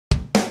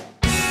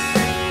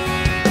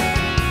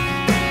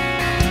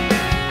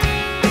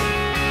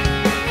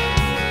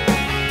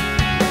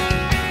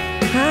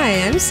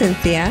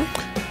Cynthia.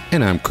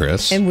 And I'm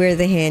Chris. And we're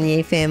the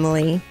Hanier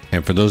Family.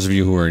 And for those of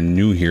you who are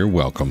new here,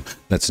 welcome.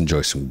 Let's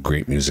enjoy some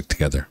great music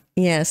together.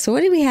 Yeah, so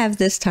what do we have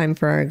this time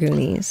for our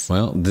Goonies?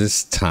 Well,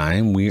 this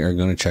time we are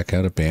going to check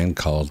out a band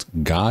called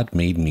God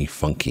Made Me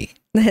Funky.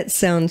 That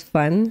sounds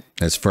fun.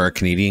 That's for our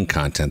Canadian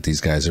content.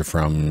 These guys are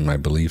from, I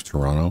believe,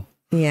 Toronto.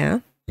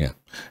 Yeah. Yeah.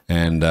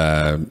 And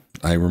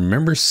I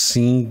remember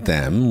seeing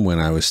them when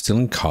I was still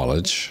in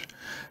college.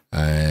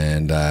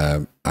 And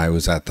I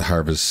was at the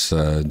Harvest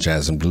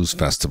Jazz and Blues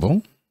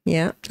Festival.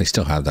 Yeah. They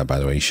still have that, by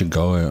the way. You should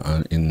go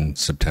in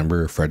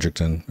September,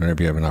 Fredericton,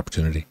 whenever you have an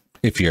opportunity.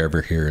 If you're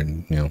ever here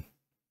in,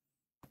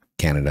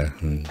 Canada,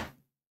 and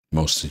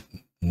most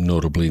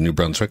notably New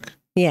Brunswick.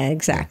 Yeah,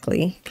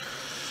 exactly.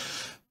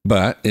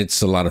 But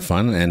it's a lot of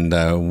fun,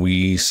 and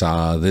we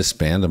saw this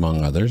band,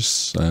 among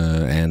others,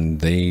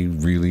 and they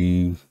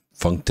really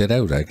funked it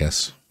out, I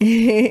guess.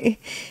 They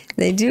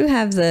do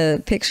have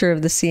the picture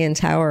of the CN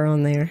Tower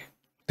on there.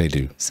 They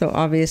do. So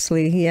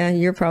obviously, yeah,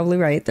 you're probably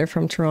right. They're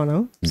from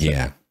Toronto. So.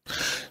 Yeah.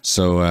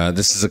 So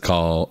this is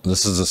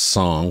a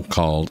song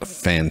called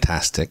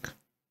Phantastik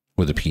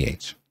with a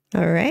PH.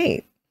 All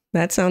right.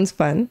 That sounds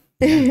fun.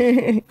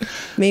 Yeah.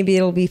 Maybe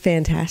it'll be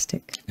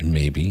fantastic.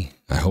 Maybe.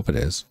 I hope it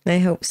is. I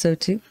hope so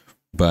too.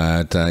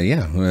 But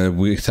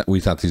we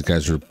thought these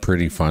guys were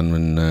pretty fun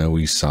when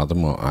we saw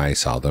them. Well, I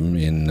saw them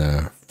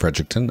in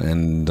Fredericton,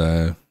 and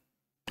I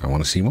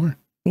want to see more.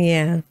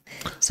 Yeah.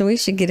 So we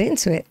should get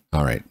into it.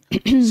 All right.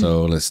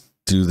 So let's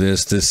do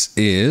this. This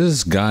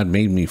is God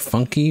Made Me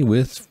Funky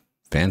with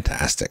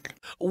Phantastik.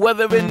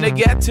 Whether in the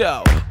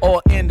ghetto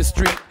or in the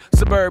street,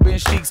 suburban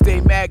chic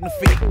stay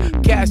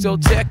magnifique. Cash your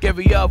check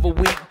every other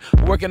week.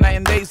 Working night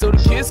and day so the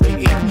kids can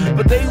eat.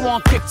 But they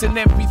want kicks and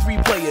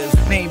MP3 players,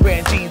 name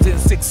brand jeans and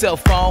 6 cell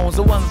phones.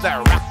 The ones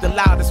that rock the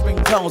loudest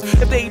ringtones.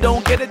 If they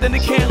don't get it, then they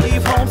can't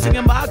leave home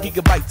singing my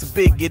gigabytes are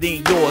big, it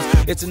ain't yours.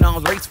 It's an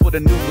arms race for the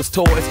newest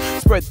toys.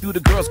 Spread through the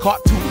girls,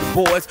 caught to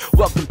the boys.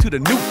 Welcome to the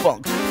new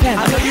funk.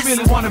 I know you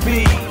really wanna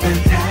be.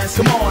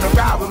 Come on and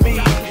ride with me.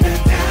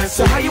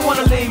 So how you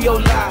wanna live your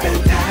life?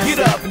 Get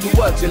up and do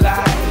what you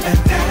like.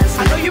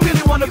 I know you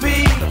really wanna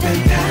be.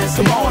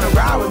 Come on and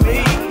ride with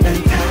me.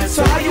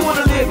 So how you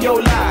wanna live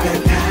your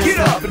life? Get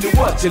up and do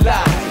what you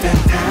like.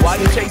 While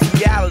you chase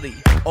reality,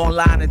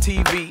 online and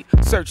TV,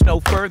 search no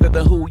further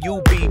than who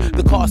you be.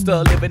 The cost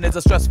of living is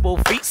a stressful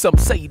feat. Some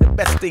say the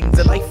best things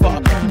in life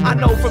are. I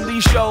know from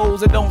these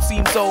shows it don't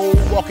seem so.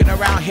 Walking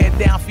around head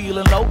down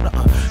feeling low.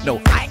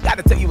 No, I ain't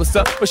gotta tell you what's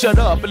up, but shut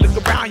up and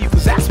look around you,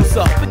 cause that's what's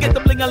up. Forget the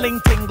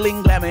bling-a-ling,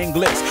 tingling, glamour and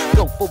glitz.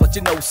 Go for what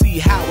you know, see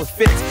how it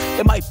fits.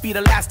 It might be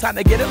the last time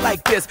to get it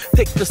like this.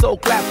 Take the soul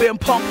clap and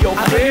pump your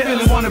fist. I know you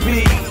really wanna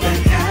be.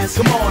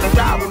 Come on and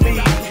ride with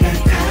me.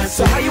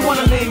 So how you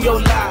wanna live your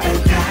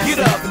life? Get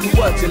up and do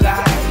what you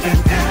like.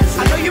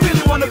 I know you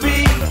really wanna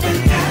be.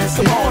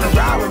 Come on and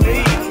ride with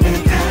me.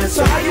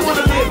 So how you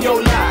wanna live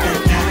your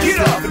life? Get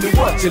up and do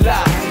what you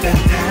like.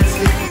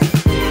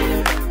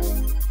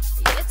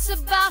 It's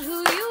about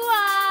who you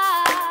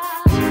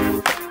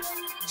are.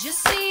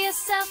 Just see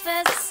yourself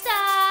as a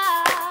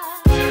star.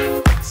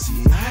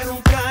 See, I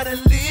don't gotta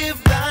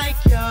live like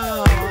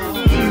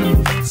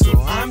you,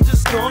 so I'm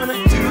just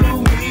gonna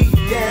do me,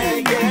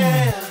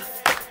 yeah.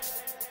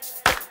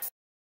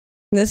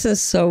 This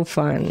is so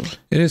fun.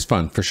 It is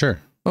fun, for sure.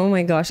 Oh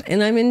my gosh.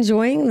 And I'm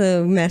enjoying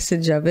the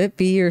message of it.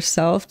 Be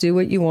yourself. Do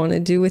what you want to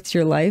do with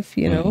your life,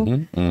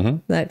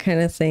 that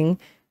kind of thing.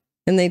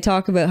 And they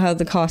talk about how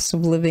the cost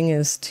of living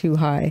is too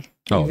high.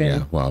 Oh,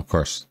 yeah. Well, of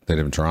course. They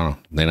live in Toronto.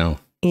 They know.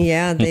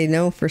 Yeah, they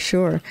know for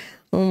sure.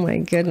 Oh my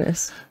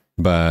goodness.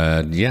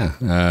 But yeah,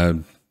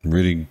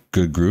 really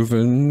good groove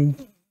and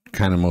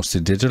kind of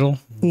mostly digital.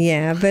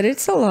 Yeah, but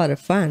it's a lot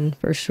of fun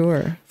for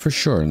sure. For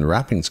sure. And the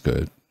rapping's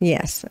good.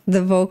 Yes,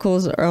 the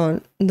vocals are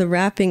on, the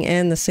rapping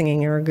and the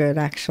singing are good,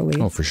 actually.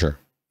 Oh, for sure.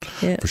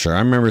 Yeah. For sure. I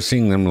remember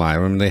seeing them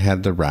live. I mean, they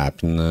had the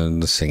rap and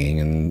the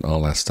singing and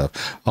all that stuff.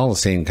 All the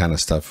same kind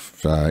of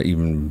stuff,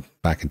 even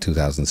back in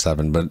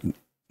 2007. But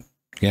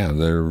yeah,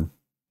 they're a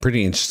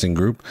pretty interesting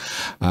group.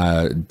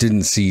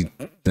 Didn't see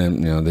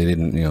them, they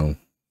didn't,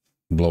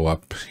 blow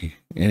up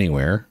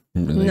anywhere.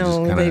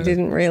 They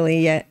didn't really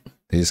yet.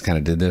 They just kind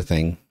of did their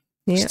thing.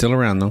 Yeah. Still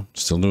around, though.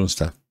 Still doing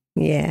stuff.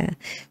 Yeah.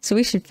 So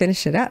we should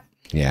finish it up.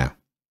 Yeah.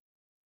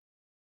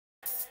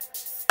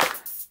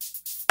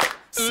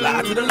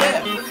 Slide to the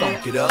left,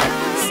 funk it up.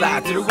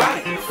 Slide to the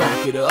right,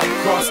 funk it up.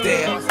 Cross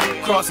there,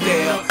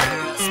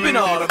 spin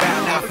all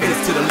around, now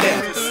face to the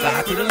left.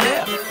 Slide to the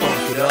left,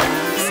 funk it up.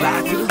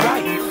 Slide to the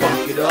right,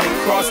 funk it up.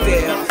 Cross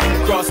there,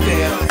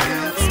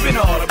 spin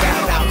all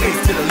around, now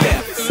face to the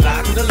left.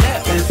 Slide to the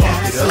left,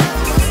 funk it up.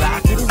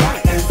 Slide to the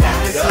right,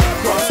 funk it up.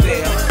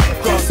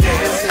 Cross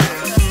there,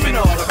 spin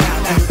all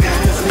around, now face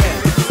to the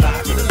left.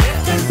 Slide to the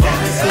left,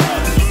 funk it up.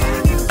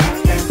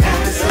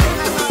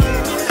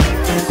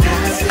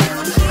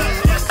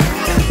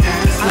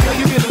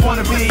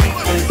 Wanna be,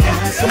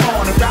 come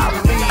on and ride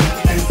with me.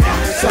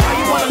 So how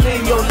you wanna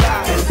live your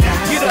life?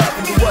 Get up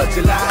and do what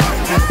you like.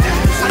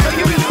 I know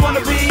you really wanna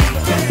be,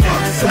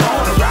 come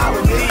on and ride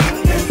with me.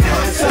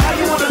 So how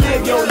you wanna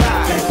live your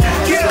life?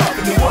 Get up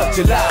and do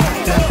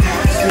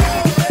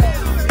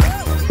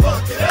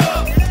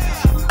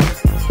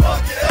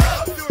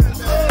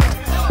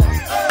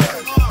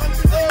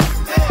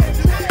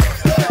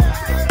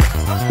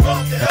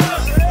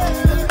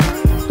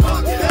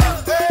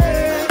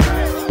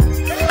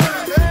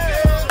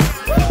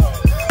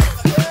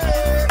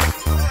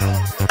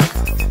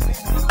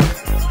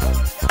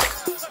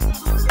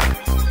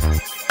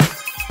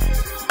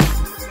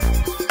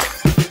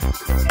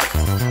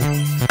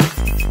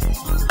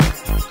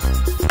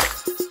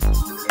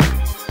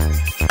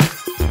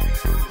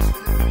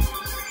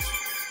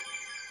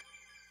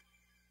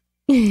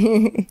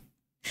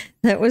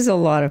That was a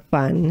lot of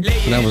fun.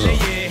 That was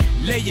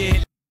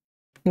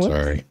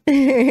sorry.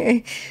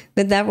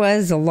 But that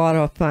was a lot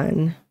of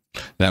fun.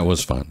 That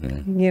was fun.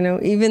 Yeah. You know,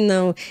 even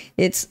though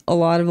it's a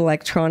lot of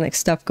electronic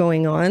stuff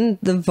going on,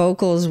 the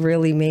vocals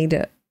really made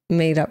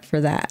up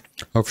for that.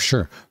 Oh, for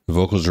sure. The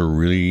vocals are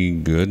really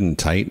good and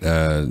tight.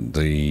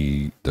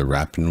 The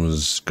rapping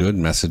was good.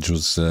 Message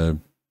was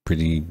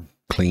pretty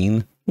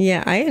clean.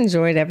 Yeah, I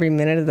enjoyed every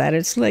minute of that.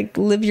 It's like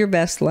live your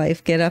best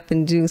life, get up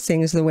and do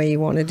things the way you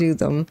want to do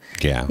them.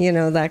 Yeah. You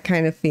know, that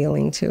kind of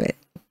feeling to it.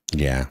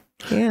 Yeah.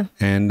 Yeah.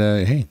 And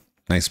hey,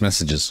 nice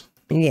messages.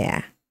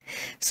 Yeah.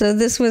 So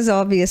this was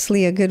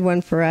obviously a good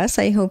one for us.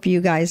 I hope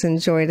you guys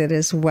enjoyed it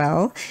as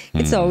well.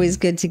 It's always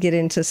good to get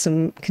into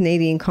some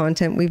Canadian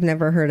content we've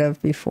never heard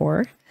of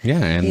before.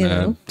 Yeah, and You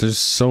know? there's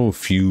so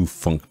few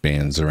funk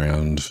bands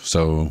around.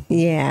 So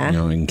Yeah. you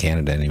know, in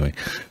Canada anyway.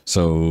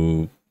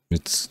 So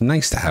it's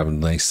nice to have a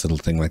nice little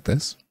thing like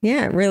this.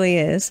 Yeah, it really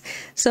is.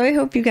 So I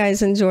hope you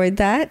guys enjoyed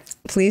that.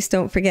 Please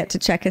don't forget to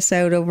check us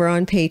out over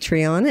on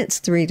Patreon. It's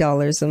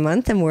 $3 a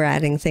month and we're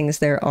adding things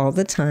there all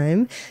the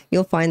time.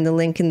 You'll find the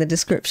link in the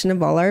description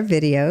of all our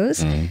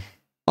videos.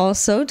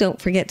 Also,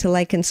 don't forget to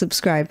like and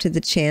subscribe to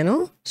the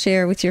channel,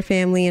 share with your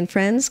family and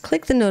friends,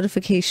 click the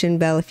notification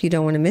bell if you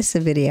don't want to miss a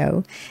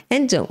video,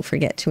 and don't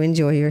forget to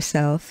enjoy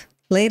yourself.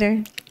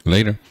 Later.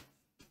 Later.